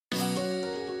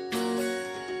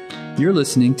You're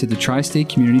listening to the Tri-State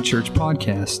Community Church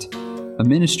Podcast, a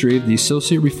ministry of the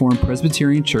Associate Reformed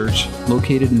Presbyterian Church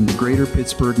located in the greater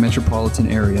Pittsburgh metropolitan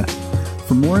area.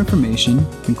 For more information,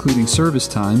 including service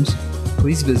times,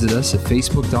 please visit us at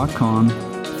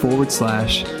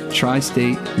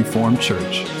facebook.com/Tri-State Reformed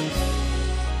Church.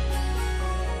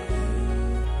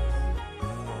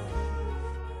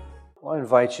 I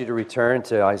invite you to return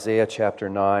to Isaiah chapter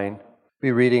 9. We'll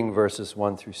be reading verses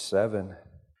 1 through 7.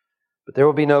 But there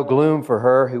will be no gloom for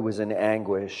her who was in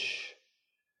anguish.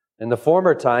 In the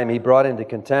former time he brought into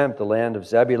contempt the land of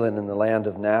Zebulun and the land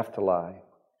of Naphtali.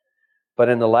 But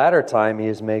in the latter time he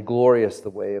has made glorious the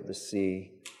way of the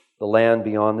sea, the land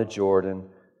beyond the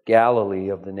Jordan, Galilee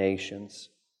of the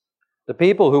nations. The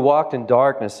people who walked in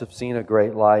darkness have seen a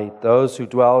great light. Those who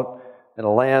dwelt in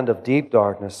a land of deep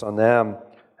darkness, on them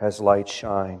has light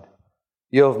shined.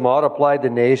 You have multiplied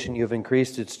the nation, you have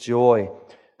increased its joy.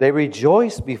 They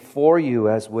rejoice before you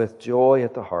as with joy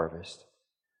at the harvest,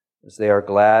 as they are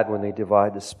glad when they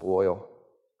divide the spoil.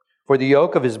 For the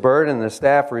yoke of his burden and the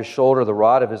staff for his shoulder, the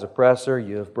rod of his oppressor,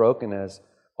 you have broken as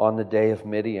on the day of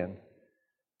Midian.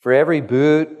 For every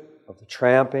boot of the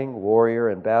tramping warrior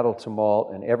and battle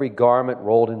tumult, and every garment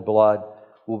rolled in blood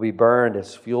will be burned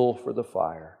as fuel for the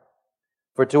fire.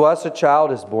 For to us a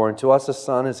child is born, to us a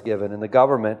son is given, and the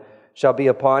government shall be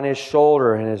upon his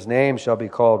shoulder, and his name shall be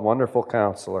called Wonderful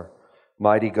Counselor,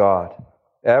 Mighty God,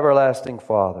 Everlasting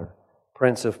Father,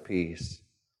 Prince of Peace.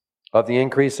 Of the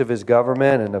increase of his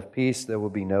government and of peace there will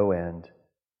be no end.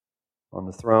 On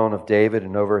the throne of David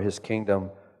and over his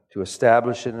kingdom, to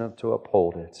establish it and to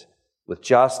uphold it, with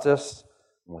justice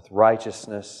and with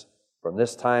righteousness, from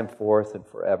this time forth and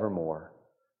forevermore.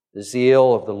 The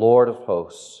zeal of the Lord of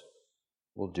hosts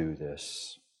will do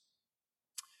this.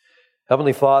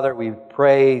 Heavenly Father, we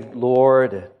pray,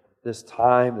 Lord, at this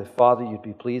time that, Father, you'd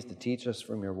be pleased to teach us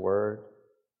from your word.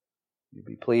 You'd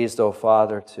be pleased, oh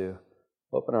Father, to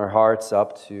open our hearts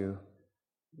up to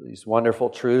these wonderful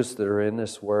truths that are in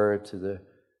this word, to the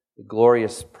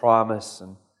glorious promise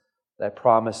and that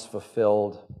promise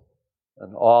fulfilled,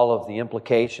 and all of the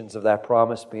implications of that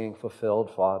promise being fulfilled,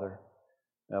 Father.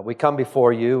 We come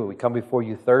before you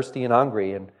thirsty and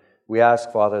hungry, and we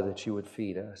ask, Father, that you would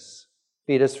feed us.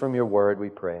 Feed us from your word, we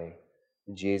pray.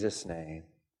 In Jesus' name,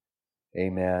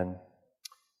 amen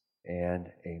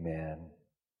and amen.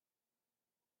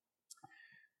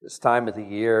 This time of the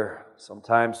year,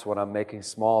 sometimes when I'm making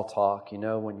small talk,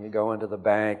 when you go into the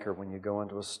bank or when you go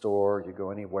into a store, you go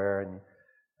anywhere and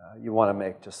you want to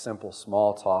make just simple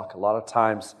small talk, a lot of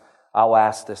times I'll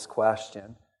ask this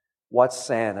question: what's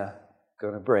Santa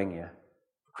going to bring you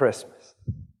for Christmas?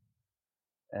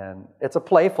 And it's a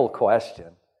playful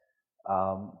question.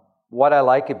 What I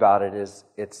like about it is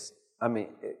it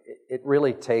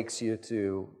really takes you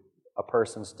to a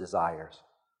person's desires.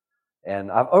 And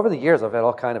over the years, I've had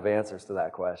all kind of answers to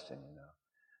that question.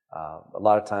 A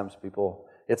lot of times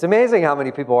it's amazing how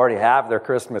many people already have their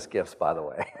Christmas gifts, by the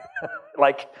way.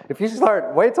 Like, if you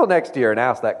wait till next year and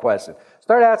ask that question.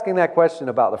 Start asking that question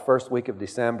about the first week of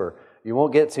December. You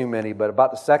won't get too many, but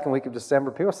about the second week of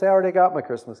December, people say, I already got my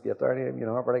Christmas gift. I've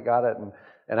already got it.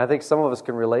 And I think some of us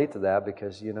can relate to that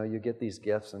because, you get these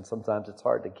gifts and sometimes it's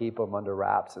hard to keep them under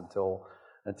wraps until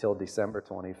December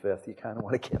 25th. You kind of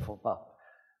want to give them up.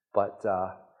 But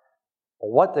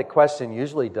what the question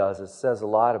usually does, it says a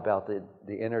lot about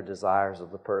the inner desires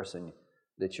of the person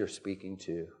that you're speaking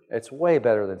to. It's way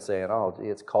better than saying, oh,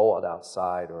 it's cold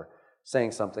outside, or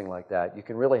saying something like that. You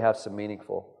can really have some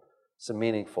meaningful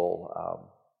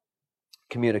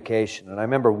communication. And I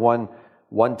remember one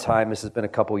time, this has been a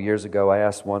couple years ago, I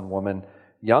asked one woman,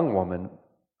 young woman,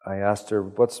 I asked her,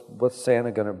 what's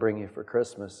Santa going to bring you for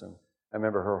Christmas? And I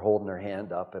remember her holding her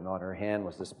hand up, and on her hand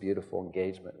was this beautiful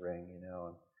engagement ring, And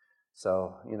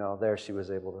so, there she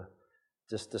was able to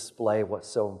just display what's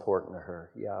so important to her.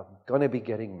 Yeah, I'm going to be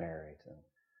getting married. And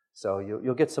so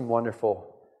you'll get some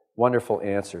wonderful, wonderful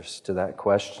answers to that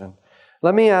question.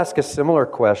 Let me ask a similar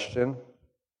question,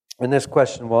 and this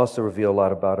question will also reveal a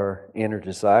lot about our inner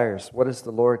desires. What has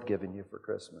the Lord given you for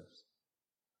Christmas?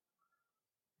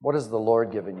 What has the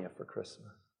Lord given you for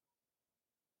Christmas?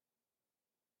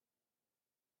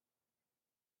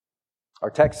 Our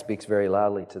text speaks very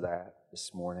loudly to that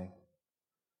this morning.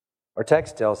 Our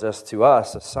text tells us, to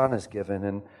us, a son is given.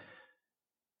 And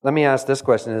let me ask this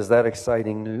question: is that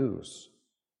exciting news?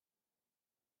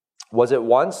 Was it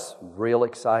once real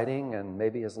exciting and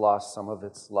maybe has lost some of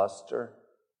its luster?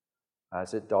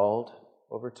 Has it dulled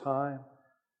over time?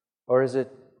 Or is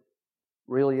it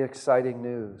really exciting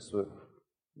news? We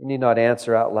need not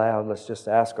answer out loud. Let's just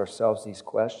ask ourselves these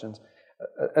questions.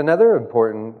 Another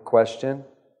important question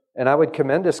And I would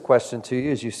commend this question to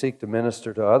you as you seek to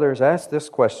minister to others. Ask this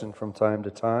question from time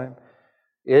to time.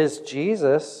 Is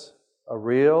Jesus a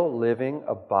real, living,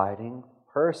 abiding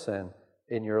person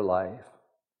in your life?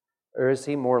 Or is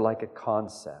he more like a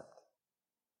concept?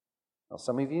 Now,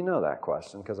 some of you know that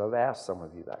question because I've asked some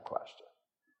of you that question.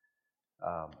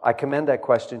 I commend that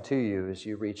question to you as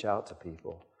you reach out to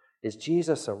people. Is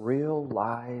Jesus a real,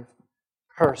 live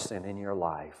person in your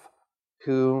life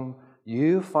whom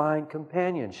you find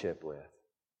companionship with,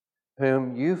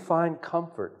 whom you find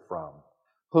comfort from,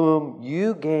 whom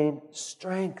you gain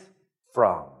strength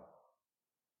from?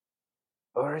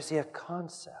 Or is he a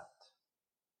concept?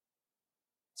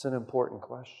 It's an important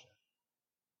question.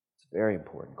 It's a very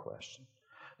important question.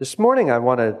 This morning I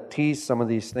want to tease some of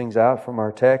these things out from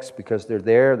our text because they're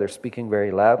there. They're speaking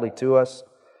very loudly to us.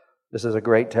 This is a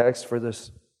great text for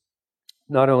this,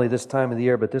 not only this time of the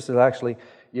year, but this is actually,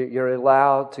 you're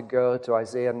allowed to go to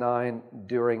Isaiah 9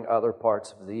 during other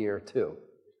parts of the year too.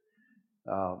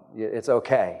 It's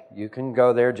okay. You can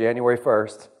go there January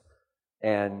 1st,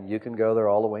 and you can go there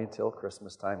all the way until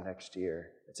Christmas time next year.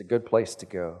 It's a good place to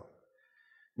go.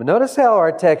 But notice how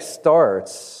our text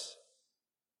starts.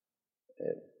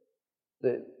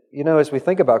 As we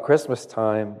think about Christmas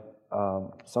time,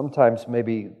 sometimes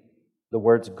maybe the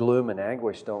words gloom and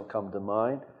anguish don't come to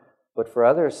mind, but for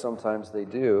others, sometimes they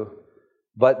do.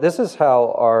 But this is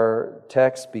how our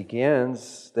text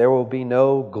begins. There will be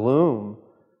no gloom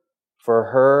for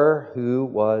her who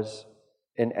was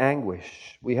in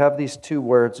anguish. We have these two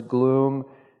words, gloom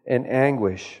and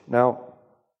anguish. Now,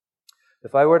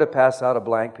 if I were to pass out a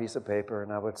blank piece of paper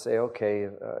and I would say, okay,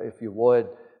 if you would,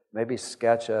 maybe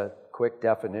sketch a quick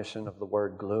definition of the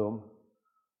word gloom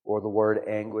or the word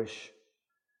anguish.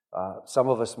 Some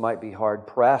of us might be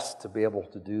hard-pressed to be able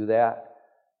to do that.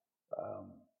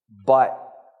 But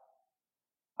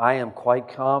I am quite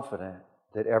confident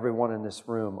that everyone in this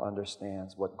room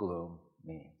understands what gloom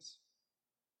means.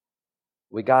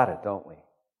 We got it, don't we?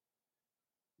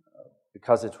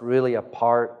 Because it's really a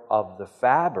part of the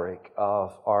fabric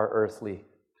of our earthly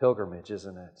pilgrimage,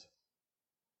 isn't it?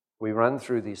 We run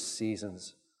through these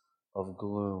seasons of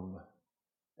gloom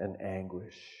and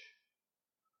anguish.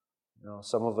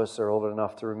 Some of us are old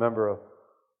enough to remember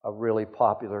a really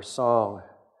popular song,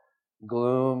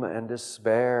 gloom and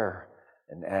despair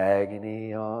and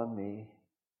agony on me.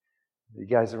 You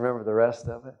guys remember the rest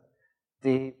of it?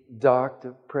 Deep, dark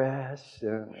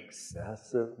depression,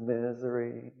 excessive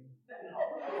misery.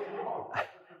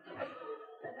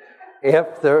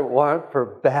 If there weren't for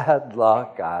bad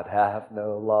luck, I'd have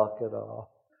no luck at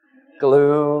all.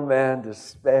 Gloom and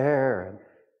despair and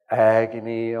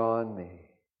agony on me.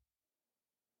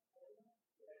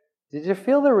 Did you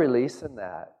feel the release in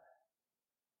that?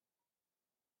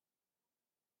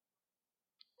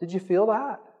 Did you feel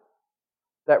that?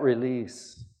 That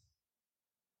release.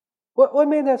 What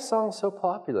made that song so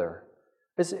popular?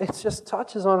 It just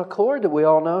touches on a chord that we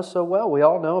all know so well. We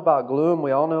all know about gloom.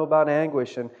 We all know about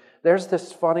anguish. And there's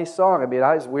this funny song. I mean,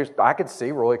 I could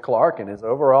see Roy Clark in his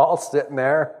overalls sitting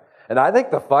there. And I think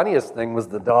the funniest thing was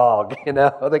the dog.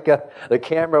 The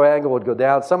camera angle would go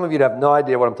down. Some of you have no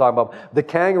idea what I'm talking about. The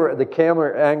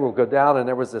camera angle would go down, and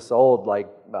there was this old, it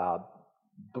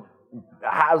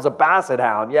was a basset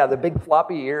hound. Yeah, the big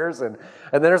floppy ears. And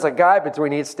then there's a guy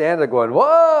between each stand there going,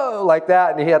 whoa, like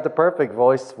that. And he had the perfect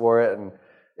voice for it. And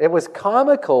it was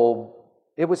comical.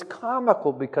 It was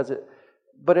comical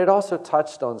but it also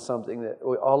touched on something that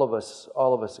all of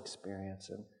us experience.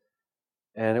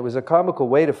 And it was a comical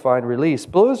way to find release.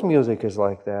 Blues music is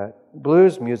like that.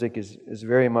 Blues music is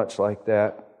very much like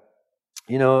that.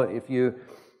 If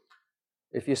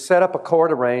you set up a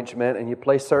chord arrangement and you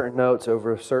play certain notes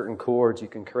over certain chords, you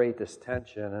can create this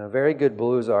tension. And a very good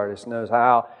blues artist knows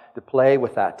how to play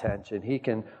with that tension. He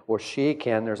can, or she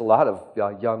can. There's a lot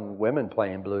of young women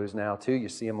playing blues now too. You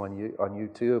see them on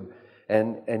YouTube,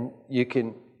 and you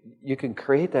can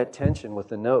create that tension with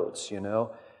the notes.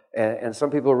 And some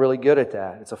people are really good at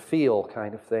that. It's a feel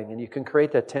kind of thing, and you can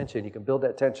create that tension. You can build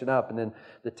that tension up, and then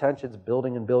the tension's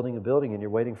building and building and building, and you're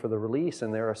waiting for the release.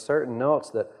 And there are certain notes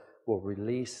that will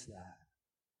release that.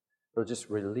 They'll just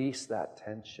release that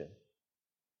tension.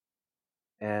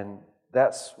 And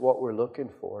that's what we're looking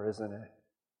for, isn't it?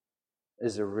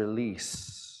 Is a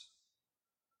release.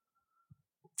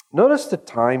 Notice the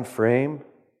time frame.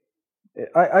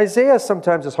 Isaiah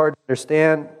sometimes is hard to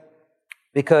understand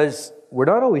because we're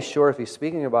not always sure if he's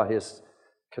speaking about his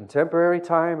contemporary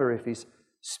time or if he's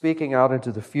speaking out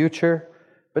into the future.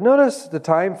 But notice the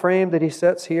time frame that he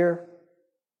sets here.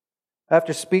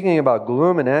 After speaking about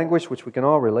gloom and anguish, which we can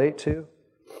all relate to,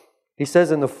 he says,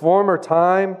 in the former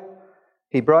time,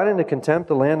 He brought into contempt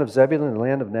the land of Zebulun and the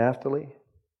land of Naphtali.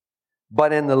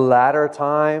 But in the latter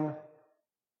time,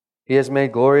 He has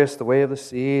made glorious the way of the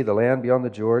sea, the land beyond the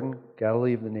Jordan,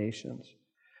 Galilee of the nations.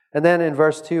 And then in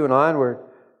verse 2 and onward,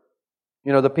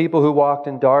 the people who walked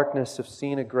in darkness have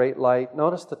seen a great light.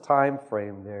 Notice the time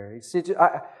frame there. You see,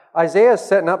 Isaiah is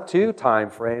setting up two time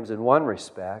frames in one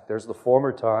respect. There's the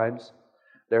former times,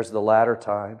 there's the latter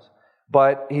times.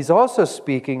 But he's also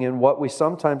speaking in what we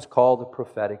sometimes call the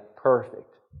prophetic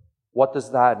perfect. What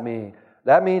does that mean?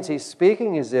 That means he's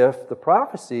speaking as if the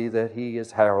prophecy that he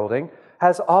is heralding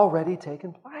has already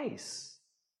taken place,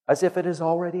 as if it has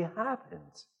already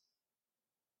happened.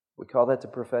 We call that the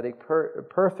prophetic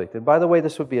perfect. And by the way,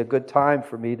 this would be a good time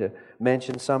for me to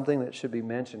mention something that should be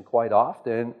mentioned quite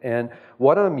often. And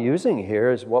what I'm using here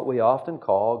is what we often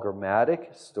call grammatic,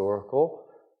 historical,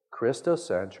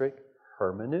 Christocentric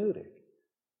hermeneutic.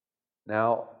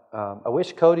 Now, I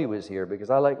wish Cody was here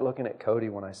because I like looking at Cody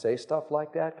when I say stuff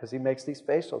like that because he makes these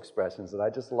facial expressions that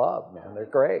I just love, man. They're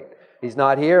great. He's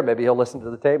not here. Maybe he'll listen to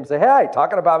the tape and say, hey,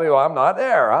 talking about me while I'm not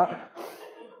there, huh?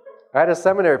 I had a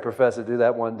seminary professor do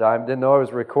that one time. Didn't know I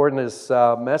was recording his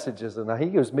messages, and he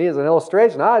used me as an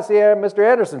illustration. I see Mr.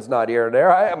 Anderson's not here and there.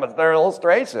 I am their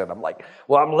illustration. I'm like,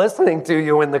 well, I'm listening to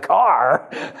you in the car.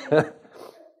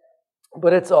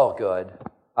 But it's all good.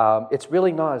 It's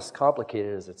really not as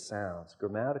complicated as it sounds.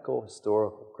 Grammatical,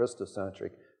 historical,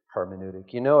 Christocentric,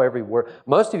 hermeneutic. You know every word.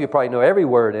 Most of you probably know every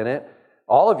word in it.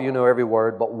 All of you know every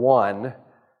word but one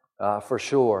for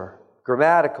sure.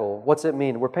 Grammatical, what's it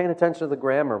mean? We're paying attention to the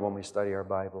grammar when we study our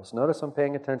Bibles. Notice I'm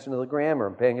paying attention to the grammar.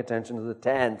 I'm paying attention to the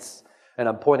tense. And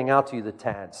I'm pointing out to you the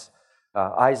tense.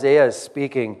 Isaiah is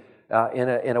speaking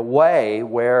in a way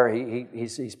where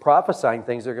he's prophesying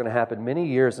things that are going to happen many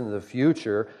years into the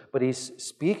future, but he's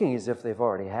speaking as if they've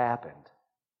already happened.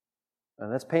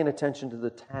 And that's paying attention to the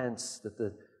tense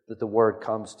that the word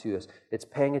comes to us. It's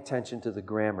paying attention to the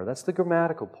grammar. That's the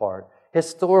grammatical part.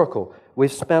 Historical.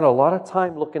 We've spent a lot of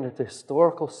time looking at the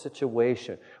historical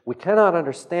situation. We cannot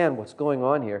understand what's going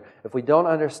on here if we don't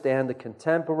understand the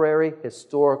contemporary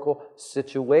historical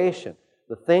situation,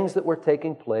 the things that were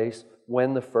taking place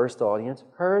when the first audience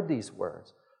heard these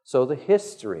words. So the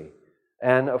history.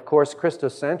 And of course,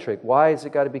 Christocentric. Why has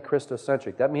it got to be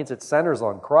Christocentric? That means it centers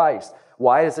on Christ.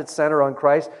 Why does it center on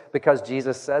Christ? Because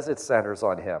Jesus says it centers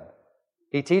on Him.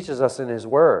 He teaches us in His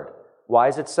Word. Why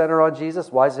does it center on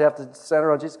Jesus? Why does it have to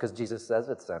center on Jesus? Because Jesus says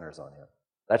it centers on Him.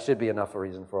 That should be enough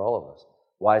reason for all of us.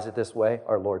 Why is it this way?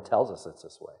 Our Lord tells us it's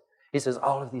this way. He says,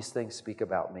 all of these things speak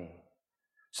about me.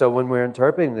 So when we're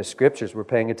interpreting the Scriptures, we're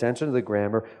paying attention to the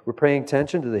grammar, we're paying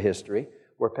attention to the history,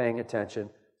 we're paying attention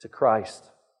to Christ.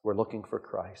 We're looking for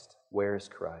Christ. Where is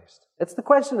Christ? It's the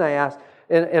question I asked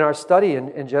in our study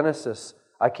in Genesis.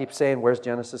 I keep saying, where's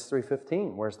Genesis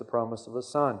 3:15? Where's the promise of the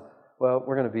Son? Well,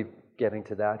 we're going to be getting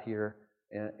to that here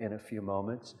in a few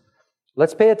moments.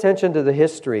 Let's pay attention to the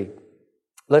history.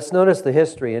 Let's notice the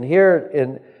history. And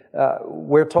here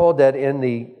we're told that in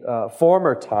the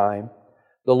former time,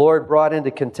 the Lord brought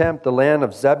into contempt the land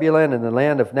of Zebulun and the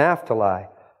land of Naphtali.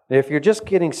 If you're just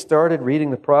getting started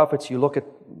reading the prophets, you look at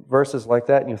verses like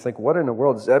that and you think, what in the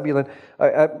world? Zebulun,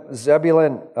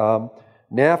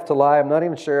 Naphtali, I'm not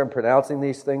even sure I'm pronouncing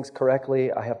these things correctly.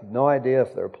 I have no idea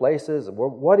if they're places.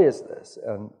 What is this?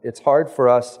 And it's hard for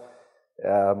us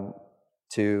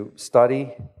to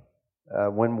study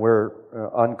when we're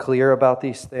unclear about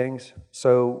these things.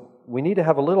 So we need to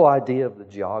have a little idea of the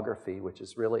geography, which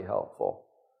is really helpful.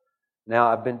 Now,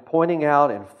 I've been pointing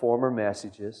out in former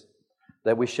messages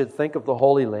that we should think of the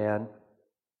Holy Land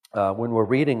when we're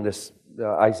reading this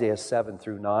Isaiah 7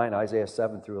 through 9, Isaiah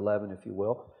 7 through 11, if you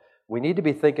will. We need to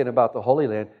be thinking about the Holy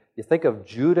Land. You think of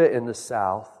Judah in the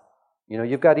south. You know,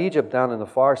 you've got Egypt down in the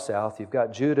far south. You've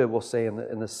got Judah, we'll say,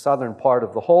 in the southern part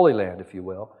of the Holy Land, if you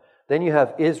will. Then you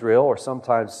have Israel, or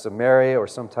sometimes Samaria, or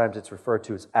sometimes it's referred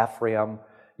to as Ephraim.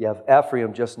 You have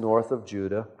Ephraim just north of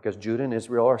Judah, because Judah and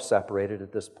Israel are separated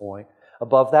at this point.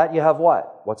 Above that, you have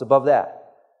what? What's above that?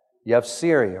 You have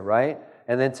Syria, right?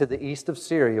 And then to the east of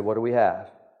Syria, what do we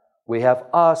have? We have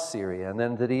Assyria. And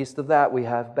then to the east of that, we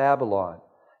have Babylon.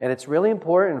 And it's really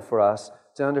important for us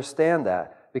to understand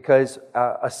that, because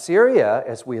Assyria,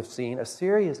 as we have seen,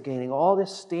 Assyria is gaining all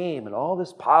this steam and all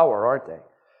this power, aren't they?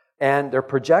 And they're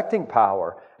projecting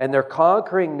power, and they're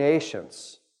conquering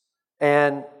nations.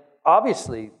 And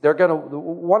obviously,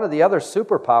 one of the other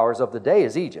superpowers of the day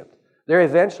is Egypt. They're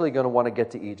eventually going to want to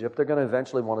get to Egypt. They're going to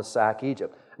eventually want to sack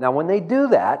Egypt. Now, when they do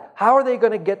that, how are they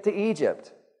going to get to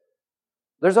Egypt?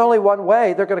 There's only one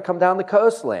way. They're going to come down the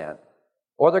coastland.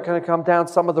 Or they're going to come down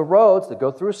some of the roads that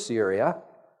go through Syria,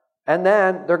 And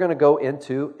then they're going to go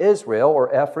into Israel or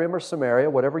Ephraim or Samaria,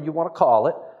 whatever you want to call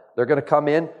it. They're going to come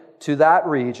in to that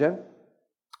region.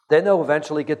 Then they'll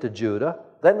eventually get to Judah.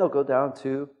 Then they'll go down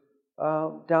to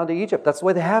Egypt. That's the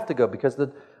way they have to go because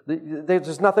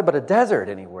there's nothing but a desert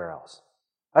anywhere else.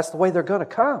 That's the way they're going to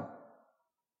come.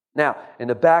 Now, in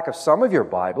the back of some of your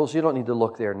Bibles, you don't need to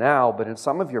look there now, but in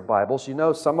some of your Bibles,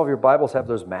 some of your Bibles have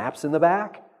those maps in the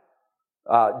back.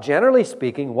 Generally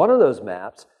speaking, one of those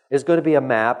maps is going to be a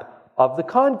map of the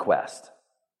conquest.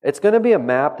 It's going to be a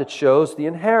map that shows the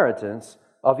inheritance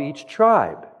of each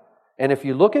tribe. And if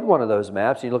you look at one of those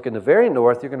maps, and you look in the very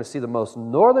north, you're going to see the most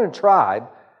northern tribe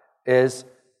is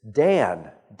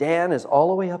Dan. Dan is all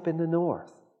the way up in the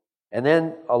north. And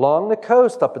then along the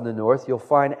coast up in the north, you'll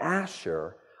find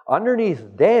Asher.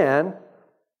 Underneath Dan,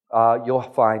 you'll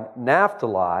find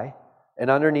Naphtali. And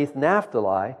underneath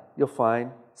Naphtali, you'll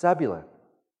find Zebulun.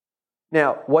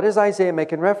 Now, what is Isaiah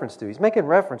making reference to? He's making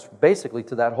reference basically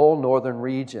to that whole northern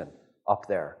region up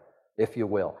there, if you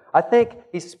will. I think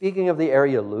he's speaking of the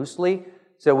area loosely.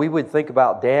 So we would think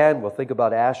about Dan, we'll think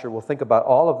about Asher, we'll think about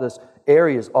all of this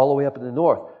areas all the way up in the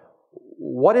north.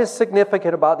 What is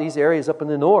significant about these areas up in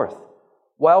the north?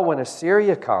 Well, when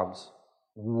Assyria comes,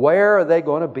 where are they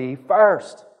going to be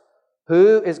first?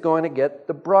 Who is going to get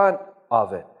the brunt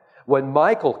of it? When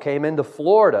Michael came into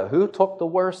Florida, who took the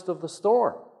worst of the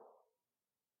storm?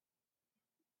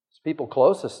 It's people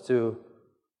closest to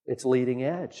its leading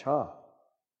edge, huh?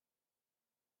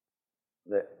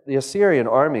 The Assyrian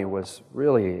army was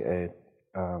really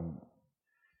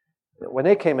when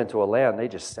they came into a land, they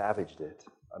just savaged it.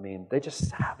 I mean, they just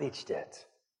savaged it.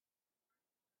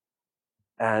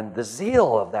 And the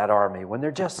zeal of that army, when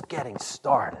they're just getting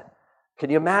started,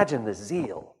 can you imagine the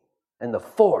zeal and the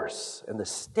force and the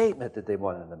statement that they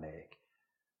wanted to make?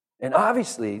 And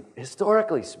obviously,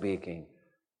 historically speaking,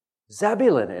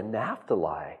 Zebulun and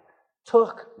Naphtali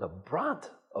took the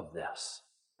brunt of this.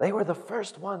 They were the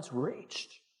first ones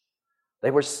reached.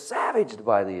 They were savaged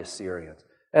by the Assyrians.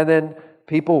 And then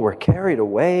people were carried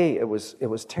away. It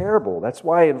was terrible. That's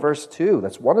why in verse 2,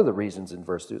 that's one of the reasons in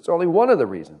verse 2. It's only one of the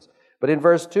reasons. But in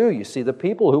verse 2, you see the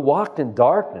people who walked in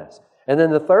darkness. And then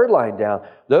the third line down,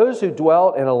 those who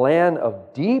dwelt in a land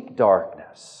of deep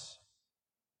darkness.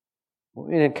 When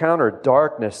we encounter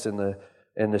darkness in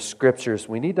the Scriptures,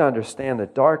 we need to understand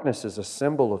that darkness is a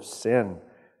symbol of sin.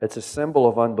 It's a symbol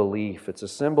of unbelief. It's a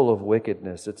symbol of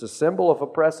wickedness. It's a symbol of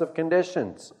oppressive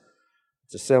conditions.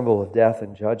 It's a symbol of death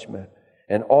and judgment.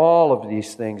 And all of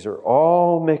these things are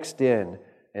all mixed in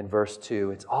verse 2.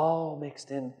 It's all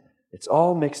mixed in. It's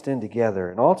all mixed in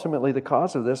together. And ultimately, the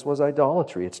cause of this was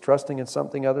idolatry. It's trusting in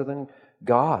something other than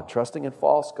God, trusting in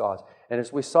false gods. And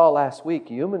as we saw last week,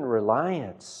 human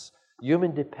reliance,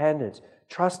 human dependence,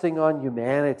 trusting on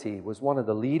humanity was one of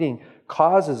the leading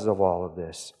causes of all of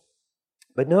this.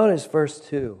 But notice verse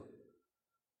 2.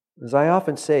 As I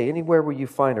often say, anywhere where you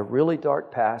find a really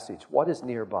dark passage, what is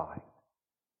nearby?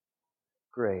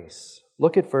 Grace.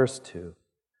 Look at verse 2.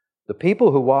 The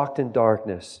people who walked in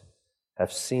darkness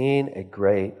have seen a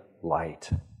great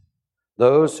light.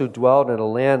 Those who dwelt in a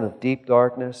land of deep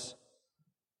darkness,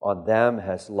 on them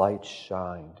has light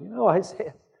shined. You know,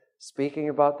 Isaiah speaking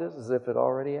about this as if it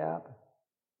already happened.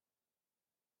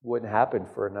 Wouldn't happen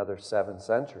for another 7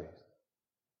 centuries.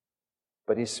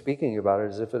 But he's speaking about it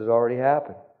as if it had already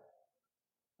happened.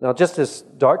 Now, just as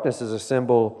darkness is a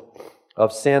symbol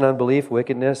of sin, unbelief,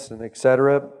 wickedness, and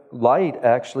etc., light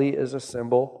actually is a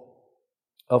symbol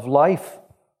of life,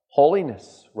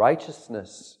 holiness,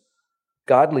 righteousness,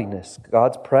 godliness,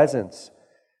 God's presence.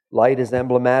 Light is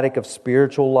emblematic of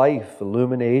spiritual life,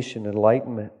 illumination,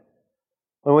 enlightenment.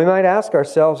 And we might ask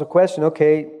ourselves a question,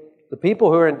 okay, the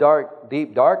people who are in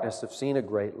deep darkness have seen a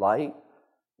great light.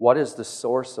 What is the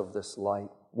source of this light?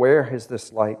 Where has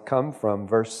this light come from?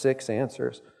 Verse 6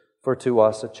 answers, for to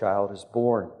us a child is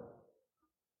born.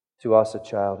 To us a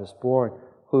child is born.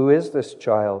 Who is this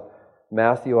child?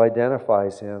 Matthew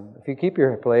identifies him. If you keep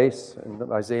your place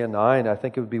in Isaiah 9, I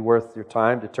think it would be worth your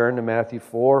time to turn to Matthew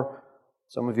 4.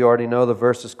 Some of you already know the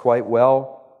verses quite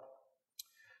well,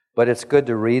 but it's good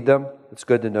to read them. It's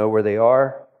good to know where they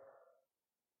are.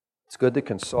 It's good to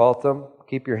consult them.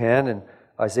 Keep your hand in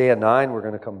Isaiah 9, we're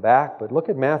going to come back, but look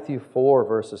at Matthew 4,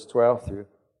 verses 12 through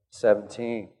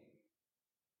 17.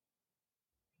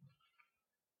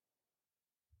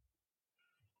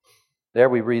 There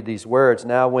we read these words.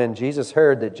 Now when Jesus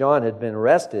heard that John had been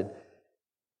arrested,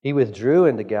 he withdrew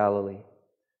into Galilee.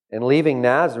 And leaving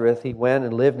Nazareth, he went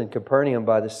and lived in Capernaum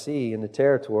by the sea in the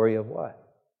territory of what?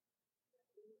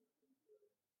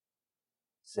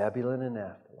 Zebulun and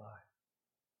Naphtali.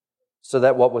 So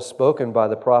that what was spoken by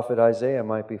the prophet Isaiah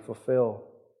might be fulfilled.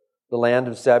 the land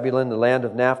of Zebulun, the land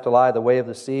of Naphtali, the way of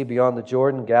the sea, beyond the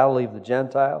Jordan, Galilee of the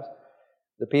Gentiles.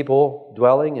 The people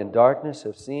dwelling in darkness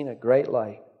have seen a great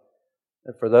light.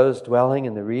 And for those dwelling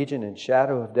in the region and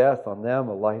shadow of death, on them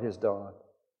a light has dawned.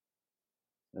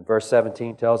 And verse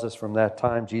 17 tells us, from that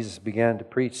time Jesus began to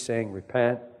preach, saying,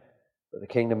 Repent, for the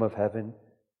kingdom of heaven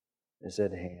is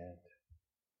at hand.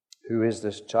 Who is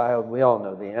this child? We all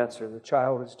know the answer. The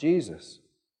child is Jesus.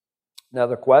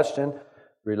 Another question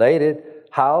related,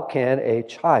 how can a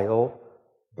child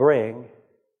bring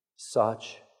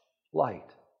such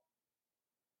light?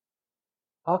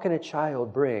 How can a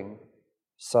child bring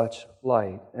such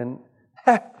light? And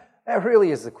that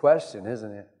really is the question,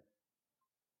 isn't it?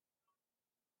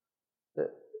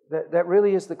 That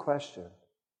really is the question.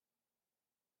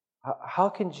 How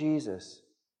can Jesus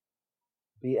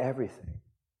be everything?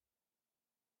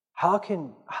 How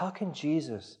can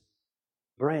Jesus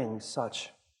bring such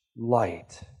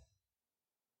light?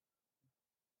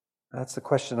 That's the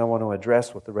question I want to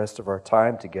address with the rest of our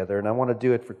time together, and I want to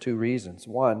do it for two reasons.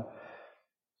 One,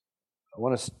 I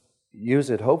want to use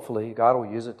it, hopefully, God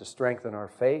will use it to strengthen our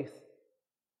faith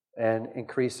and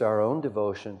increase our own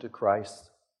devotion to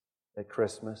Christ at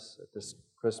Christmas, at this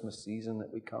Christmas season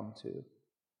that we come to.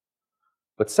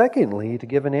 But secondly, to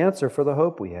give an answer for the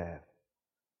hope we have.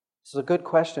 This is a good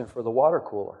question for the water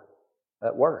cooler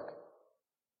at work,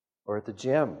 or at the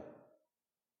gym,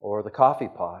 or the coffee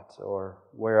pot, or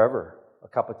wherever, a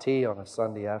cup of tea on a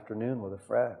Sunday afternoon with a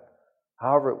friend,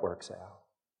 however it works out.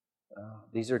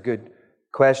 These are good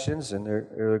questions,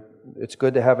 and it's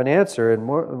good to have an answer,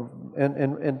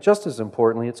 and just as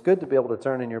importantly, it's good to be able to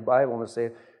turn in your Bible and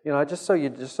say, just so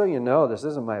you know, this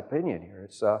isn't my opinion here.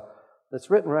 It's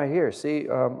written right here. See,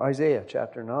 Isaiah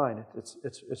chapter 9.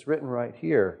 It's written right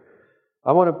here.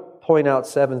 I want to point out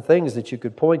 7 things that you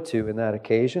could point to in that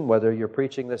occasion, whether you're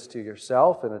preaching this to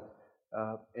yourself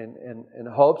in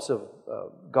hopes of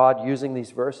God using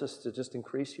these verses to just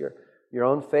increase your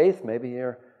own faith. Maybe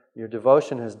your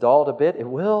devotion has dulled a bit. It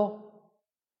will.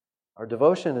 Our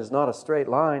devotion is not a straight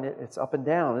line. It's up and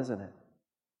down, isn't it?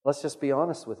 Let's just be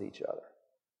honest with each other.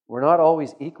 We're not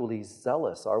always equally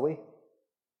zealous, are we?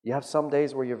 You have some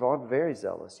days where you're very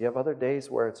zealous. You have other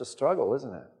days where it's a struggle,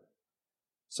 isn't it?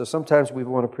 So sometimes we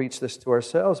want to preach this to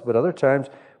ourselves, but other times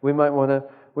we might want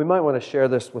to share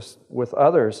this with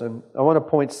others. And I want to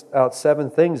point out 7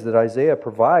 things that Isaiah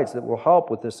provides that will help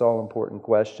with this all-important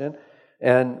question.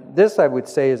 And this, I would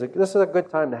say, this is a good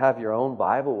time to have your own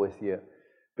Bible with you,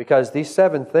 because these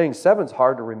 7 things, 7's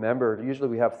hard to remember. Usually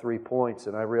we have 3 points,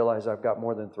 and I realize I've got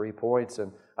more than 3 points,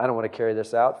 and I don't want to carry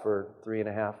this out for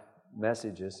 3.5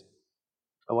 messages.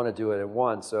 I want to do it in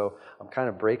one, so I'm kind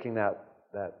of breaking that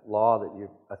law that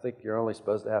I think you're only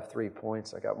supposed to have 3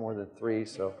 points. I got more than 3,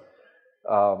 so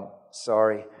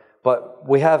sorry. But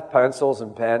we have pencils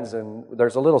and pens, and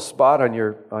there's a little spot on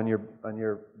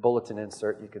your bulletin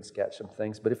insert you can sketch some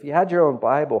things. But if you had your own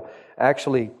Bible,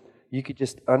 actually, you could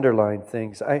just underline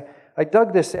things. I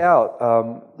dug this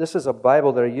out. This is a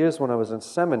Bible that I used when I was in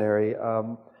seminary.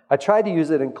 I tried to use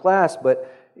it in class,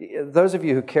 but those of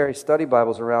you who carry study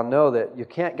Bibles around know that you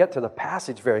can't get to the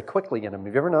passage very quickly in them.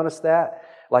 Have you ever noticed that?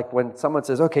 Like when someone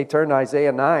says, okay, turn to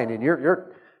Isaiah 9, and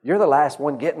you're the last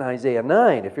one getting Isaiah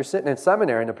 9. If you're sitting in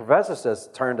seminary and the professor says,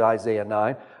 turn to Isaiah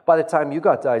 9, by the time you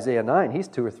got to Isaiah 9, he's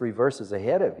 2 or 3 verses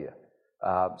ahead of you.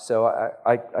 So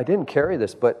I didn't carry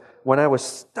this, but when I was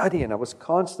studying, I was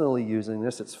constantly using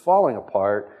this. It's falling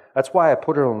apart. That's why I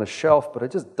put it on the shelf, but I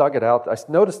just dug it out. I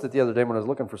noticed it the other day when I was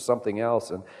looking for something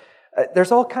else, and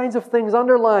there's all kinds of things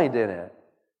underlined in it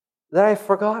that I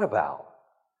forgot about.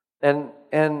 And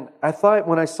I thought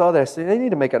when I saw that, I said, I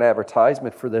need to make an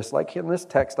advertisement for this. Like in this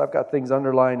text, I've got things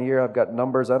underlined here. I've got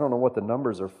numbers. I don't know what the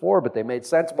numbers are for, but they made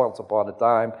sense once upon a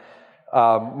time.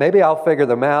 Maybe I'll figure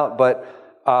them out, but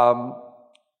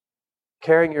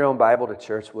carrying your own Bible to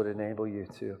church would enable you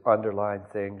to underline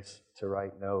things, to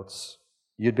write notes.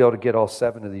 You'd be able to get all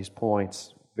 7 of these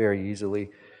points very easily.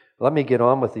 Let me get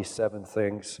on with these 7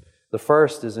 things. The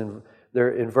first is in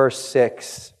verse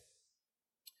 6.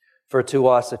 For to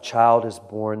us a child is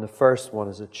born. The first one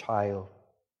is a child.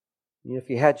 If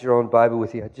you had your own Bible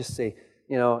with you, I'd just say,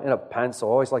 in a pencil,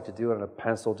 I always like to do it in a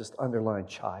pencil, just underline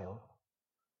child.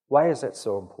 Why is that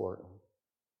so important?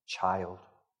 Child.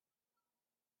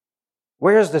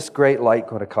 Where is this great light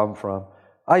going to come from?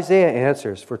 Isaiah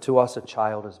answers, for to us a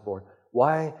child is born.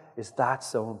 Why is that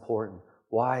so important?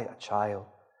 Why a child?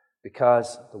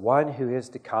 Because the one who is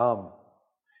to come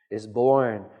is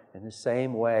born in the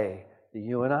same way that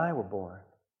you and I were born.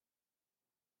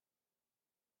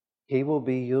 He will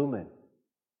be human,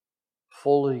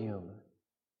 fully human,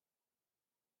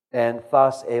 and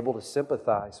thus able to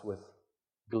sympathize with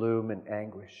gloom and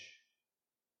anguish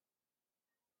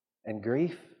and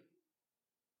grief.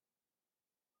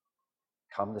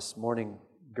 Come this morning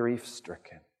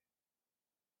grief-stricken.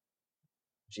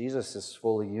 Jesus is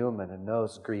fully human and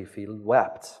knows grief. He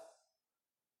wept.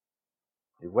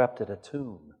 He wept at a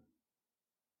tomb.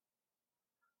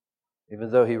 Even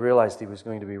though he realized he was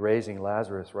going to be raising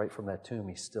Lazarus right from that tomb,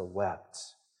 he still wept.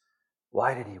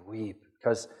 Why did he weep?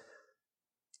 Because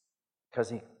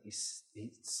he's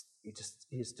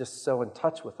just so in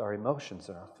touch with our emotions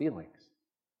and our feelings.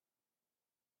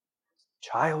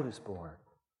 Child is born.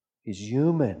 He's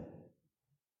human.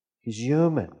 He's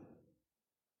human.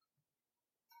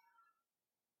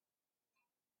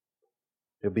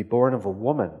 He'll be born of a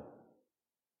woman.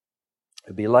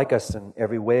 He'll be like us in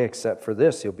every way except for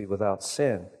this. He'll be without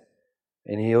sin.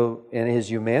 And in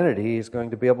his humanity, he's going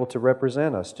to be able to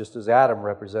represent us, just as Adam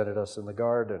represented us in the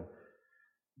garden.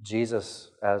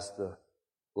 Jesus, as the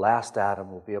last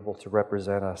Adam, will be able to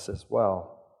represent us as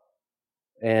well.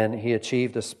 And he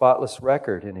achieved a spotless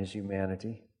record in his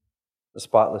humanity, a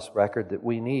spotless record that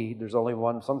we need. There's only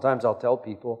one. Sometimes I'll tell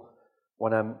people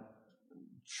when I'm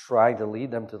trying to lead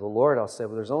them to the Lord, I'll say,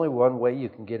 well, there's only one way you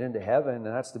can get into heaven, and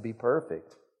that's to be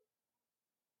perfect.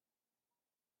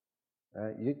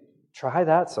 You try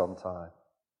that sometime.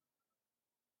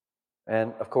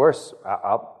 And of course,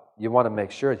 you want to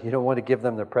make sure you don't want to give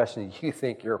them the impression that you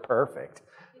think you're perfect.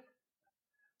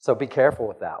 So be careful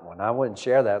with that one. I wouldn't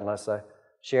share that unless I'm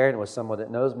sharing with someone that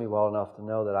knows me well enough to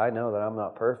know that I know that I'm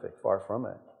not perfect, far from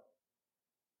it.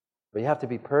 But you have to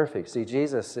be perfect. See,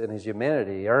 Jesus in his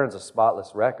humanity earns a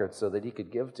spotless record so that he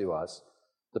could give to us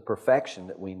the perfection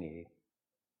that we need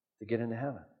to get into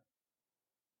heaven.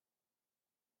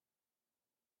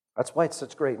 That's why it's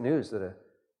such great news that a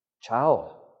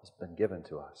child has been given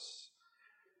to us.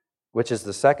 Which is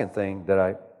the second thing that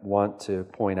I want to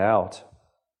point out,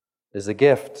 is a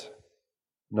gift.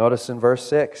 Notice in verse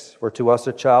 6, for to us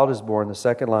a child is born. The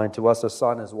second line, to us a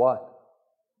son is what?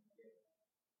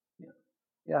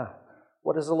 Yeah.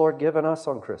 What has the Lord given us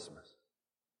on Christmas?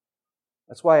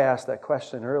 That's why I asked that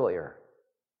question earlier.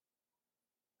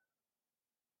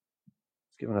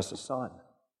 He's given us a son.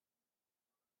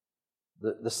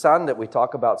 The son that we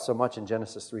talk about so much in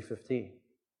Genesis 3:15.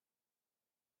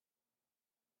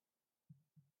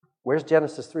 Where's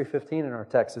Genesis 3:15 in our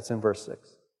text? It's in verse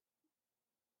 6.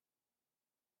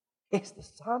 He's the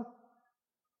son,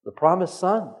 the promised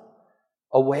son,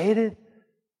 awaited.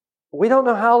 We don't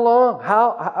know how long.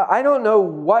 I don't know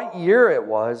what year it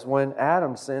was when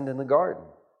Adam sinned in the garden.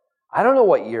 I don't know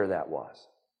what year that was.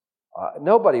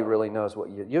 Nobody really knows what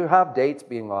year. You have dates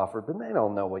being offered, but they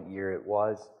don't know what year it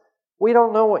was. We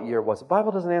don't know what year it was. The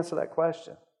Bible doesn't answer that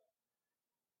question.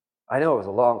 I know it was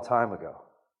a long time ago.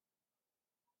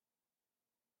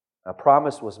 A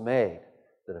promise was made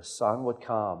that a son would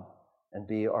come and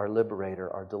be our liberator,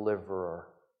 our deliverer.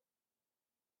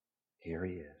 Here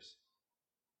he is.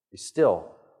 He's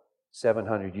still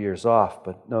 700 years off,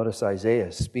 but notice Isaiah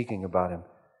is speaking about him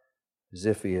as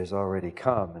if he has already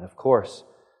come. And of course,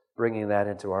 bringing that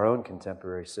into our own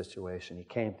contemporary situation, he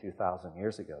came 2,000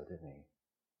 years ago, didn't he?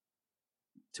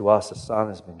 To us, a son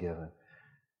has been given.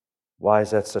 Why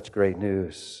is that such great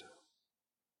news?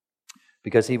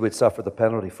 Because he would suffer the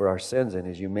penalty for our sins in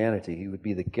his humanity. He would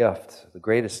be the gift, the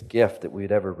greatest gift that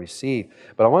we'd ever receive.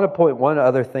 But I want to point one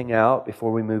other thing out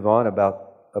before we move on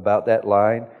about that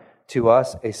line. To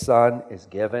us, a son is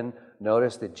given.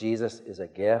 Notice that Jesus is a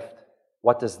gift.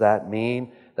 What does that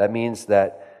mean? That means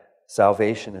that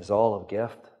salvation is all a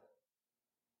gift.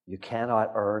 You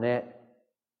cannot earn it.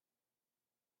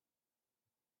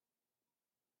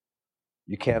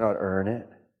 You cannot earn it.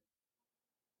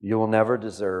 You will never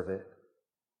deserve it.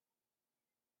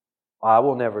 I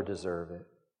will never deserve it.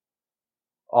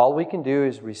 All we can do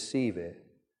is receive it.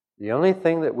 The only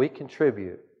thing that we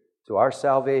contribute to our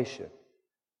salvation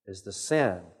is the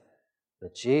sin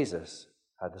that Jesus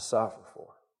had to suffer for.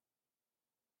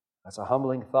 That's a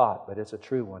humbling thought, but it's a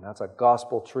true one. That's a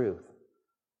gospel truth.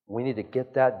 We need to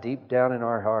get that deep down in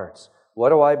our hearts. What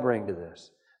do I bring to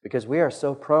this? Because we are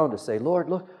so prone to say, Lord,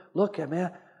 look,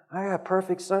 man, I got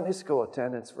perfect Sunday school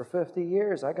attendance for 50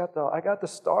 years. I got the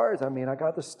stars. I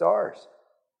got the stars.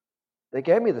 They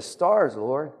gave me the stars,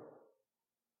 Lord.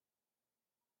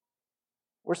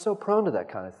 We're so prone to that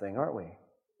kind of thing, aren't we?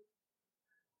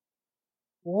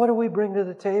 What do we bring to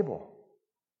the table?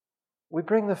 We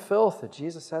bring the filth that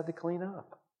Jesus had to clean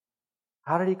up.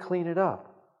 How did he clean it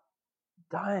up?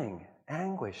 Dying,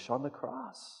 anguish on the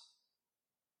cross.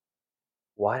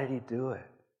 Why did he do it?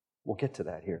 We'll get to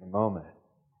that here in a moment.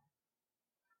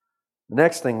 The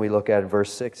next thing we look at in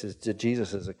verse 6 is that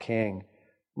Jesus is a king.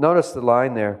 Notice the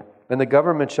line there. and the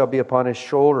government shall be upon his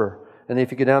shoulder. And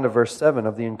if you get down to verse 7,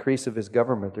 of the increase of his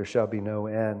government there shall be no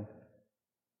end.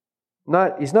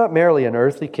 He's not merely an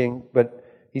earthly king, but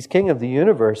he's king of the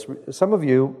universe. Some of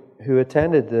you who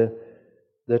attended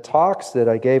the talks that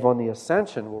I gave on the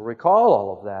ascension will recall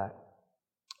all of that.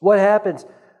 What happens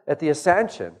at the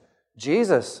ascension?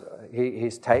 Jesus,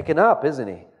 he's taken up, isn't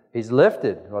he? He's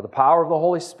lifted by the power of the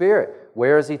Holy Spirit.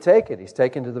 Where is he taken? He's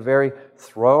taken to the very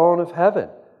throne of heaven.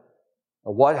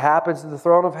 What happens to the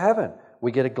throne of heaven?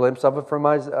 We get a glimpse of it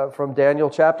from Daniel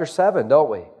chapter 7,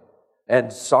 don't we?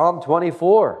 And Psalm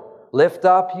 24, lift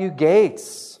up you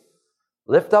gates.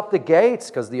 Lift up the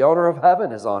gates, because the owner of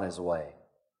heaven is on his way.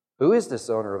 Who is this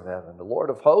owner of heaven? The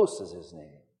Lord of hosts is his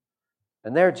name.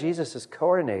 And there Jesus is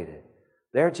coronated.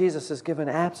 There Jesus is given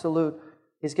absolute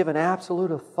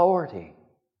authority.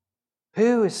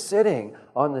 Who is sitting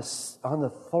on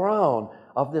the throne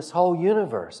of this whole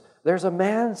universe? There's a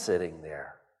man sitting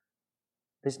there.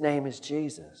 His name is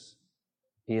Jesus.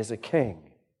 He is a king.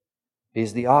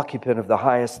 He's the occupant of the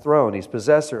highest throne. He's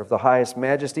possessor of the highest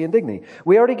majesty and dignity.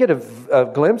 We already get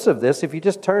a glimpse of this. If you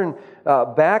just turn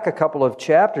back a couple of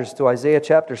chapters to Isaiah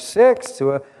chapter 6,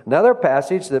 to another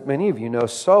passage that many of you know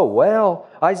so well,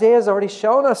 Isaiah has already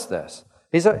shown us this.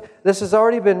 This has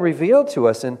already been revealed to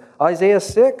us in Isaiah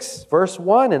 6, verse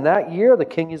 1. In that year the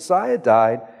king Uzziah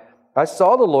died. I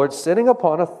saw the Lord sitting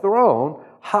upon a throne,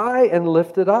 high and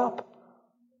lifted up.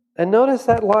 And notice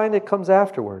that line that comes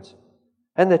afterwards.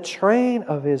 And the train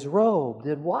of his robe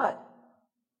did what?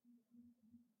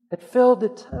 It filled the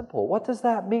temple. What does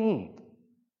that mean?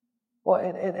 Well,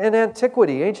 in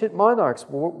antiquity, ancient monarchs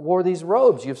wore these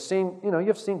robes. You've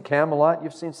seen Camelot.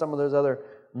 You've seen some of those other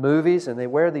movies, and they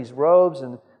wear these robes,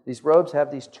 and these robes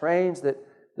have these trains that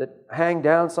hang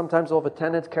down. Sometimes they'll have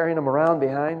attendants carrying them around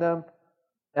behind them.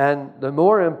 And the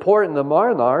more important the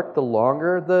monarch, the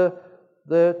longer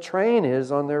the train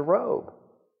is on their robe.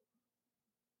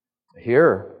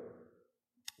 Here,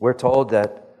 we're told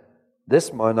that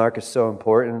this monarch is so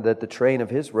important that the train of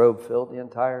his robe filled the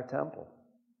entire temple.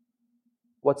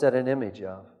 What's that an image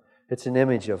of? It's an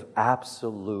image of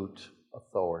absolute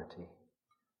authority.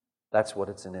 That's what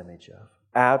it's an image of.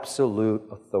 Absolute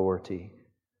authority.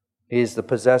 He is the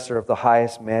possessor of the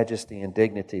highest majesty and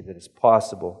dignity that is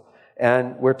possible.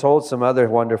 And we're told some other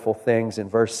wonderful things in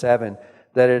verse 7,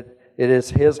 that it is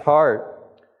his heart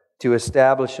to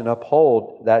establish and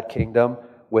uphold that kingdom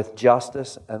with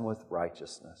justice and with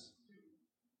righteousness.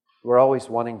 We're always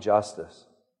wanting justice.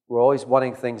 We're always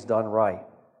wanting things done right.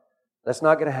 That's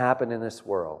not going to happen in this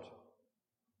world.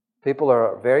 People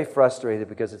are very frustrated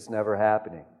because it's never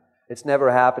happening. It's never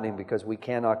happening because we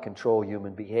cannot control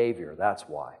human behavior. That's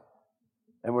why.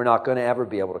 And we're not going to ever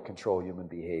be able to control human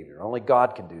behavior. Only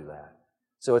God can do that.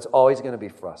 So it's always going to be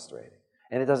frustrating.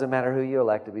 And it doesn't matter who you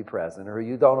elect to be president or who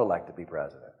you don't elect to be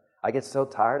president. I get so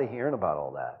tired of hearing about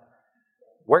all that.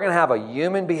 We're going to have a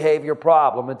human behavior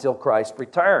problem until Christ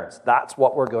returns. That's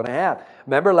what we're going to have.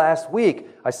 Remember last week,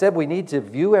 I said we need to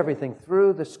view everything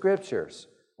through the Scriptures.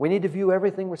 We need to view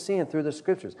everything we're seeing through the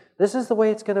Scriptures. This is the way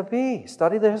it's going to be.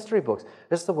 Study the history books.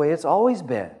 This is the way it's always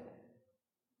been.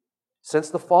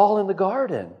 Since the fall in the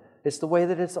garden, it's the way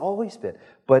that it's always been.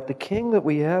 But the king that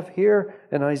we have here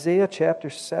in Isaiah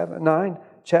chapter 9,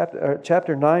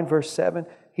 verse 7,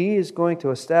 he is going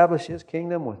to establish his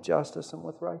kingdom with justice and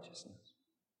with righteousness.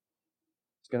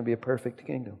 It's going to be a perfect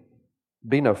kingdom.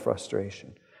 Be no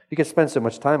frustration. You can spend so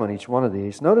much time on each one of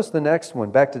these. Notice the next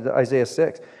one, back to Isaiah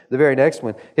 6, the very next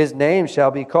one. His name shall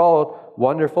be called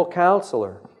Wonderful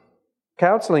Counselor.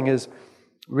 Counseling is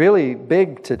really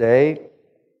big today.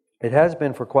 It has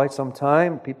been for quite some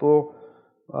time. People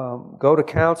go to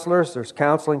counselors. There's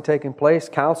counseling taking place.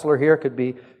 Counselor here could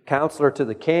be counselor to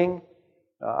the king.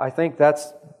 I think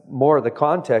that's more of the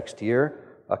context here.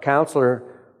 A counselor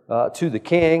to the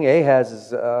king.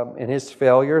 Ahaz in his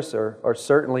failures are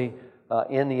certainly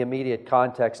in the immediate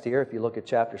context here, if you look at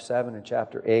chapter 7 and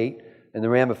chapter 8 and the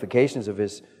ramifications of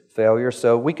his failure.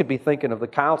 So we could be thinking of the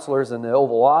counselors in the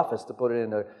Oval Office, to put it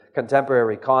in a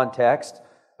contemporary context.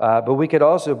 But we could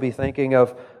also be thinking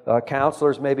of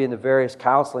counselors maybe in the various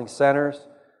counseling centers.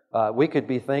 We could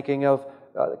be thinking of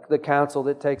the counsel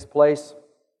that takes place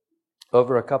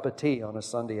over a cup of tea on a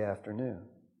Sunday afternoon.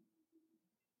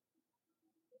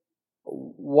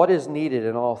 What is needed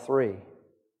in all three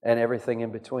and everything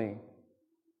in between?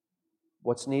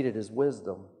 What's needed is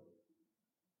wisdom.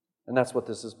 And that's what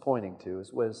this is pointing to,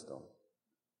 is wisdom.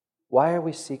 Why are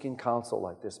we seeking counsel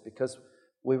like this? Because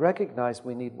we recognize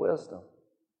we need wisdom.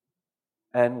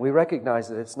 And we recognize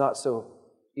that it's not so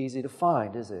easy to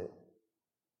find, is it?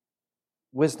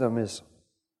 Wisdom is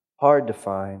hard to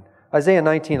find. Isaiah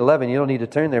 19:11, you don't need to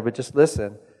turn there, but just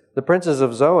listen. The princes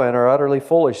of Zoan are utterly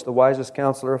foolish. The wisest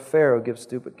counselor of Pharaoh gives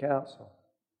stupid counsel.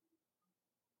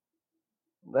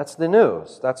 That's the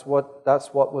news. That's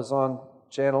what was on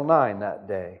Channel 9 that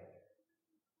day.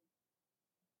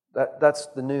 That's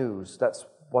the news. That's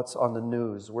what's on the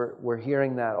news. We're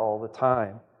hearing that all the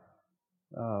time.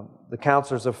 The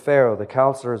counselors of Pharaoh. The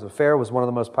counselors of Pharaoh was one of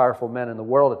the most powerful men in the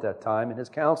world at that time, and his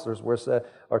counselors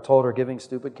are told are giving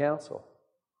stupid counsel.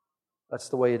 That's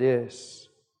the way it is.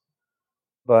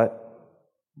 But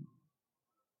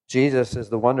Jesus is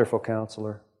the wonderful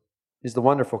counselor. He's the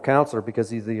wonderful counselor because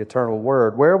He's the eternal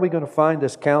Word. Where are we going to find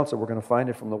this counsel? We're going to find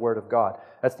it from the Word of God.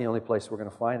 That's the only place we're going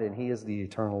to find it, and He is the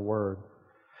eternal Word.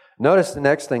 Notice the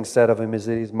next thing said of Him is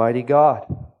that He's mighty God.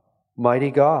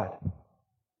 Mighty God.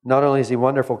 Not only is He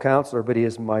wonderful counselor, but He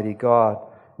is mighty God.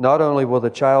 Not only will the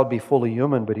child be fully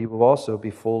human, but He will also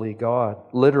be fully God.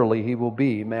 Literally, He will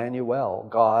be Emmanuel,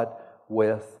 God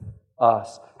with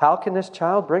us. How can this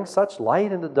child bring such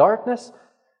light into darkness?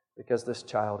 Because this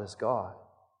child is God.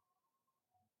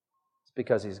 It's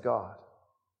because He's God.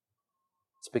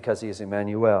 It's because He is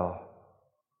Emmanuel.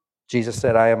 Jesus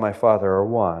said, I and my Father are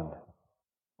one.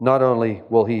 Not only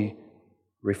will He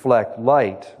reflect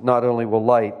light, not only will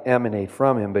light emanate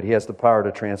from Him, but He has the power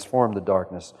to transform the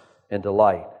darkness into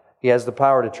light. He has the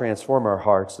power to transform our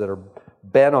hearts that are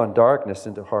bent on darkness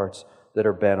into hearts that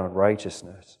are bent on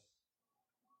righteousness.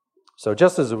 So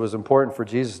just as it was important for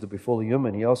Jesus to be fully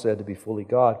human, He also had to be fully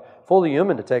God. Fully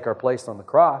human to take our place on the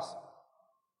cross.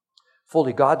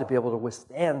 Fully God to be able to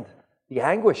withstand the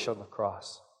anguish on the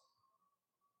cross.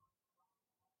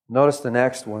 Notice the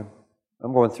next one.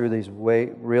 I'm going through these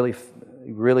really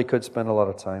could spend a lot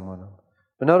of time on them.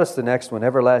 But notice the next one,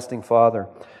 Everlasting Father.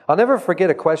 I'll never forget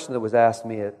a question that was asked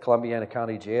me at Columbiana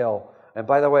County Jail. And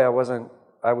by the way, I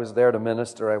was there to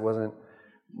minister.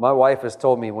 My wife has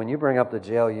told me, when you bring up the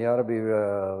jail, you ought to be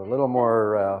a little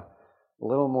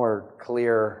more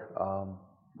clear.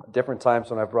 Different times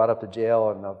when I've brought up the jail,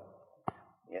 and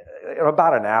in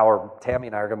about an hour, Tammy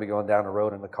and I are going to be going down the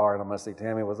road in the car, and I'm going to say,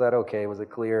 Tammy, was that okay? Was it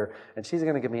clear? And she's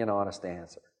going to give me an honest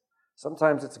answer.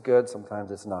 Sometimes it's good,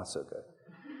 sometimes it's not so good.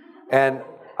 And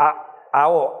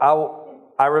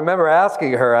I remember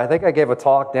asking her, I think I gave a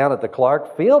talk down at the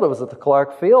Clark Field. It was at the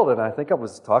Clark Field, and I think I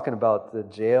was talking about the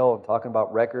jail and talking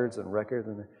about records. And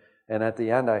at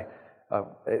the end,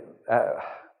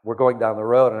 we're going down the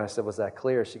road, and I said, was that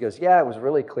clear? She goes, yeah, it was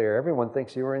really clear. Everyone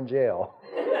thinks you were in jail.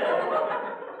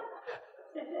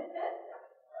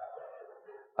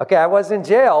 Okay, I was in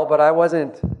jail, but I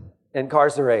wasn't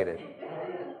incarcerated.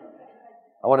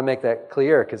 I want to make that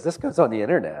clear because this goes on the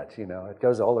internet, it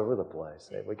goes all over the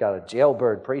place. We got a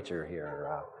jailbird preacher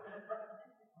here.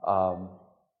 All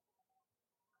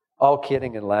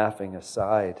kidding and laughing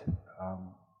aside,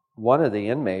 one of the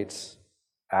inmates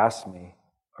asked me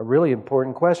a really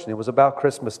important question. It was about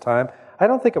Christmas time. I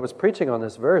don't think I was preaching on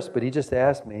this verse, but he just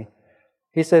asked me.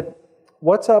 He said,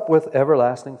 what's up with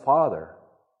Everlasting Father?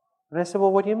 And I said,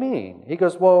 well, what do you mean? He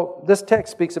goes, well, this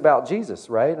text speaks about Jesus,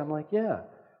 right? I'm like, yeah.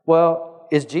 Well,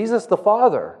 is Jesus the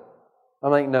Father?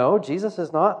 I'm like, no, Jesus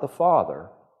is not the Father.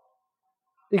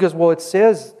 He goes, well, it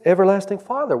says Everlasting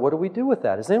Father. What do we do with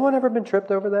that? Has anyone ever been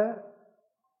tripped over that?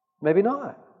 Maybe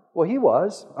not. Well, he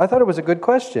was. I thought it was a good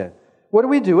question. What do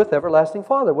we do with Everlasting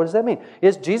Father? What does that mean?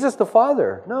 Is Jesus the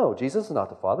Father? No, Jesus is not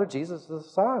the Father. Jesus is the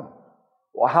Son.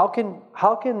 Well, how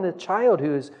can the child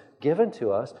who is given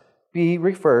to us be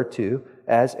referred to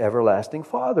as Everlasting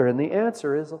Father? And the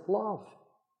answer is love.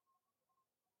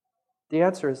 The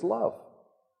answer is love.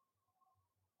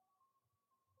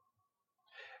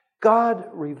 God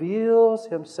reveals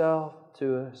Himself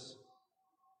to us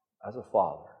as a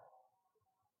Father.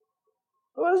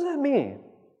 What does that mean?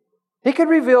 He could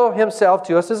reveal Himself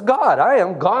to us as God. I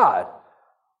am God.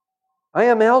 I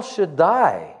am El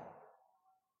Shaddai.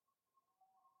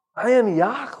 I am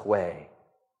Yahweh.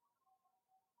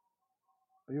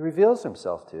 He reveals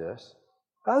Himself to us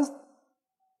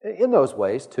in those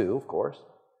ways too, of course.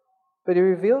 But He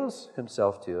reveals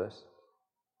Himself to us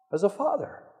as a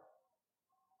Father.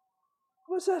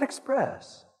 What does that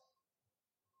express?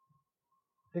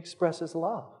 It expresses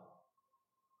love.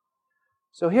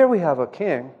 So here we have a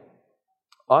king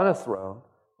on a throne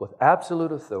with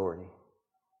absolute authority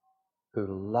who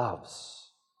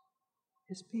loves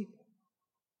His people.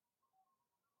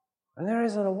 And there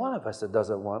isn't a one of us that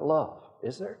doesn't want love,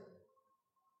 is there?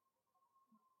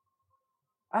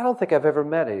 I don't think I've ever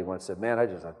met anyone that said, man,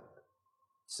 I'm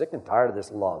sick and tired of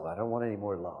this love. I don't want any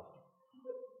more love.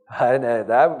 And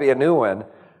that would be a new one.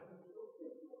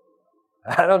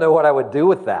 I don't know what I would do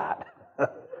with that.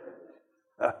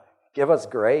 Give us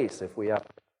grace if we have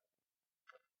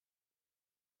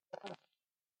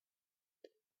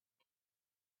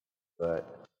But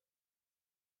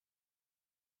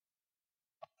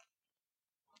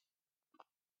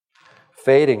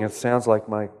fading, it sounds like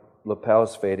my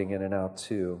lapel's fading in and out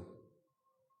too.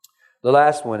 The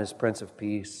last one is Prince of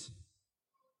Peace.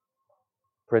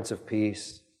 Prince of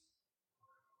Peace.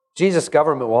 Jesus'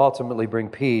 government will ultimately bring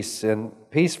peace, and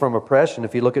peace from oppression.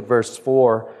 If you look at verse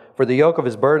 4, for the yoke of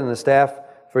his burden, the staff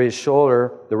for his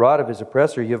shoulder, the rod of his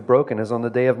oppressor you have broken, as on the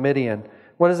day of Midian.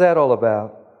 What is that all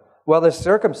about? Well, the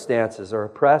circumstances are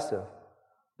oppressive.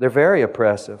 They're very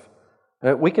oppressive.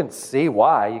 We can see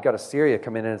why. You got Assyria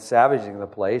coming in and savaging the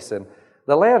place, and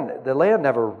the land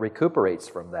never recuperates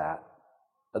from that.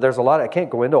 There's a lot. I can't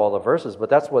go into all the verses, but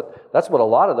that's what a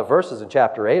lot of the verses in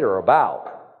chapter 8 are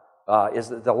about. Is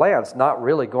that the land's not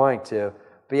really going to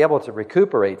be able to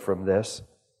recuperate from this.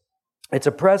 It's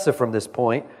oppressive from this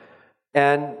point.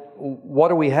 And what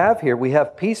do we have here? We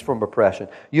have peace from oppression.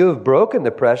 You have broken the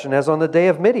oppression as on the day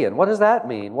of Midian. What does that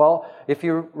mean? Well, if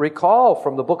you recall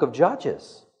from the book of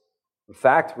Judges, in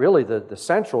fact, really the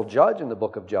central judge in the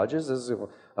book of Judges is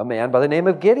a man by the name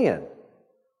of Gideon.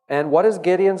 And what is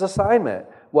Gideon's assignment?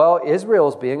 Well, Israel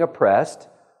is being oppressed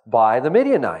by the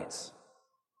Midianites.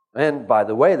 And by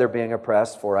the way, they're being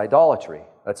oppressed for idolatry.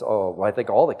 That's I think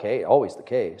always the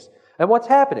case. And what's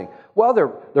happening? Well,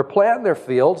 they're planting their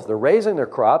fields, they're raising their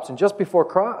crops, and just before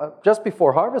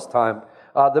harvest time,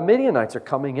 the Midianites are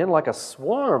coming in like a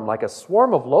swarm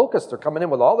of locusts. They're coming in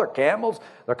with all their camels,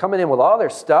 they're coming in with all their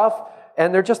stuff,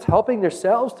 and they're just helping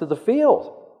themselves to the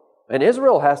field. And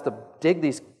Israel has to dig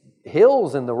these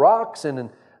hills and the rocks, and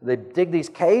they dig these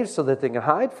caves so that they can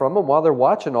hide from them while they're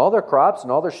watching all their crops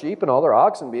and all their sheep and all their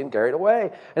oxen being carried away.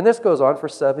 And this goes on for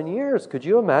 7 years. Could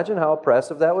you imagine how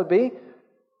oppressive that would be?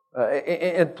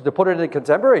 And to put it in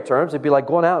contemporary terms, it'd be like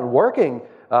going out and working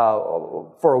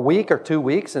for a week or 2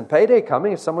 weeks and payday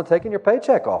coming and someone taking your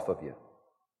paycheck off of you.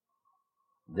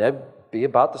 That'd be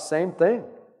about the same thing.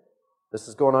 This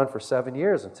is going on for 7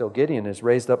 years until Gideon is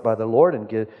raised up by the Lord,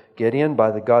 and Gideon,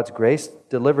 by God's grace,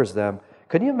 delivers them.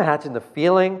 Can you imagine the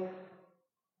feeling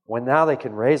when now they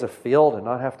can raise a field and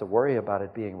not have to worry about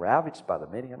it being ravaged by the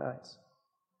Midianites?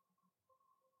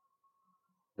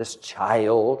 This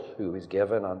child who is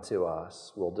given unto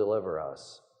us will deliver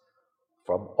us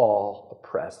from all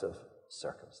oppressive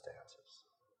circumstances.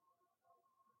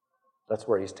 That's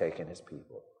where he's taken his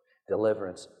people.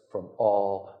 Deliverance from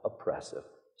all oppressive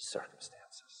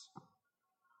circumstances.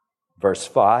 Verse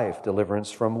 5, deliverance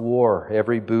from war.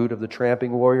 Every boot of the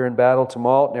tramping warrior in battle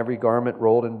tumult and every garment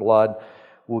rolled in blood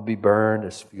will be burned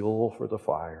as fuel for the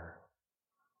fire.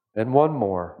 And one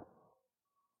more.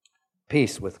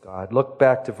 Peace with God. Look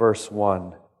back to verse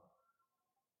 1. It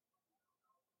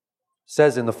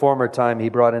says, in the former time he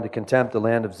brought into contempt the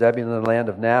land of Zebulun and the land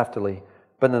of Naphtali,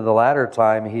 but in the latter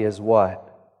time he is what?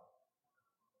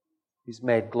 He's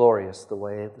made glorious the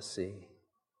way of the sea.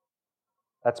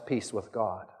 That's peace with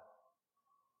God.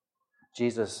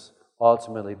 Jesus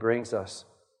ultimately brings us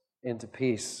into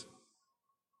peace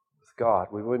with God.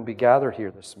 We wouldn't be gathered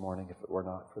here this morning if it were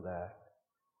not for that.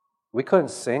 We couldn't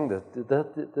sing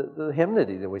the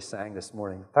hymnody that we sang this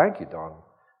morning. Thank you, Donald.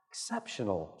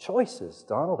 Exceptional choices.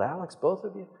 Donald, Alex, both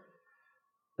of you.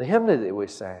 The hymnody that we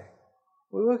sang.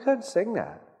 We couldn't sing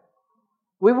that.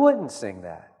 We wouldn't sing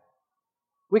that.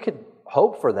 We could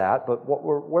hope for that, but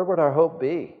where would our hope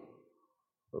be?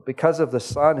 But because of the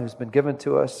Son who's been given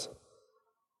to us,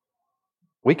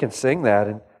 we can sing that,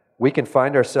 and we can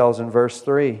find ourselves in verse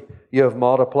 3. You have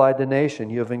multiplied the nation.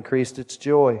 You have increased its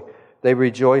joy. They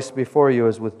rejoice before you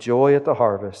as with joy at the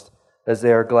harvest, as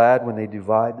they are glad when they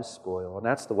divide the spoil. And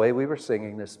that's the way we were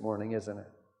singing this morning, isn't it?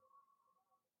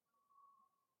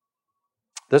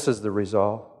 This is the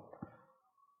resolve.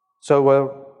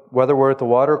 So whether we're at the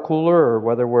water cooler or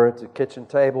whether we're at the kitchen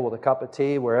table with a cup of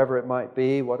tea, wherever it might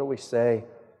be, what do we say?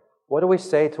 What do we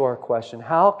say to our question?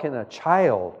 How can a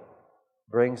child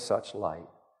bring such light?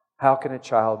 How can a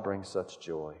child bring such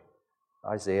joy?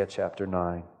 Isaiah chapter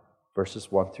 9,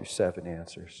 verses 1 through 7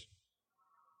 answers.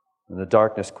 And the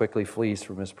darkness quickly flees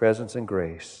from His presence and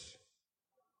grace.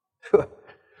 Look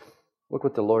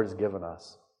what the Lord has given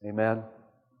us. Amen.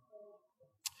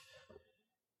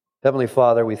 Heavenly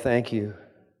Father, we thank you.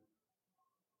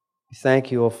 We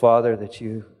thank you, O Father, that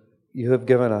you have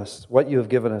given us. What you have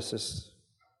given us is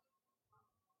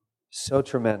so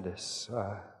tremendous.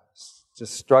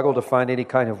 Just struggle to find any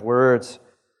kind of words,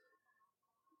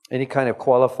 any kind of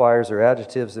qualifiers or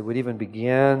adjectives that would even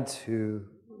begin to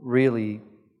really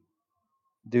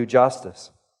do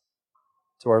justice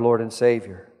to our Lord and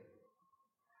Savior.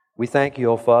 We thank you,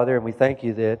 O Father, and we thank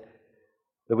you that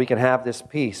we can have this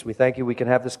peace. We thank you we can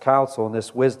have this counsel and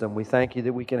this wisdom. We thank you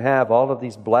that we can have all of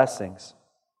these blessings.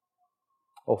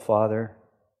 Oh, Father,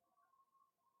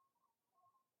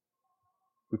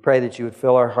 we pray that you would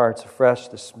fill our hearts afresh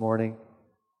this morning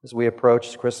as we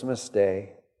approach Christmas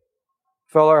Day.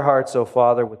 Fill our hearts, oh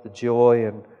Father, with the joy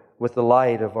and with the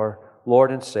light of our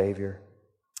Lord and Savior,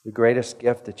 the greatest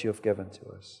gift that you have given to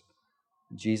us.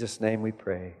 In Jesus' name we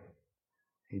pray.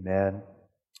 Amen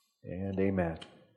and amen.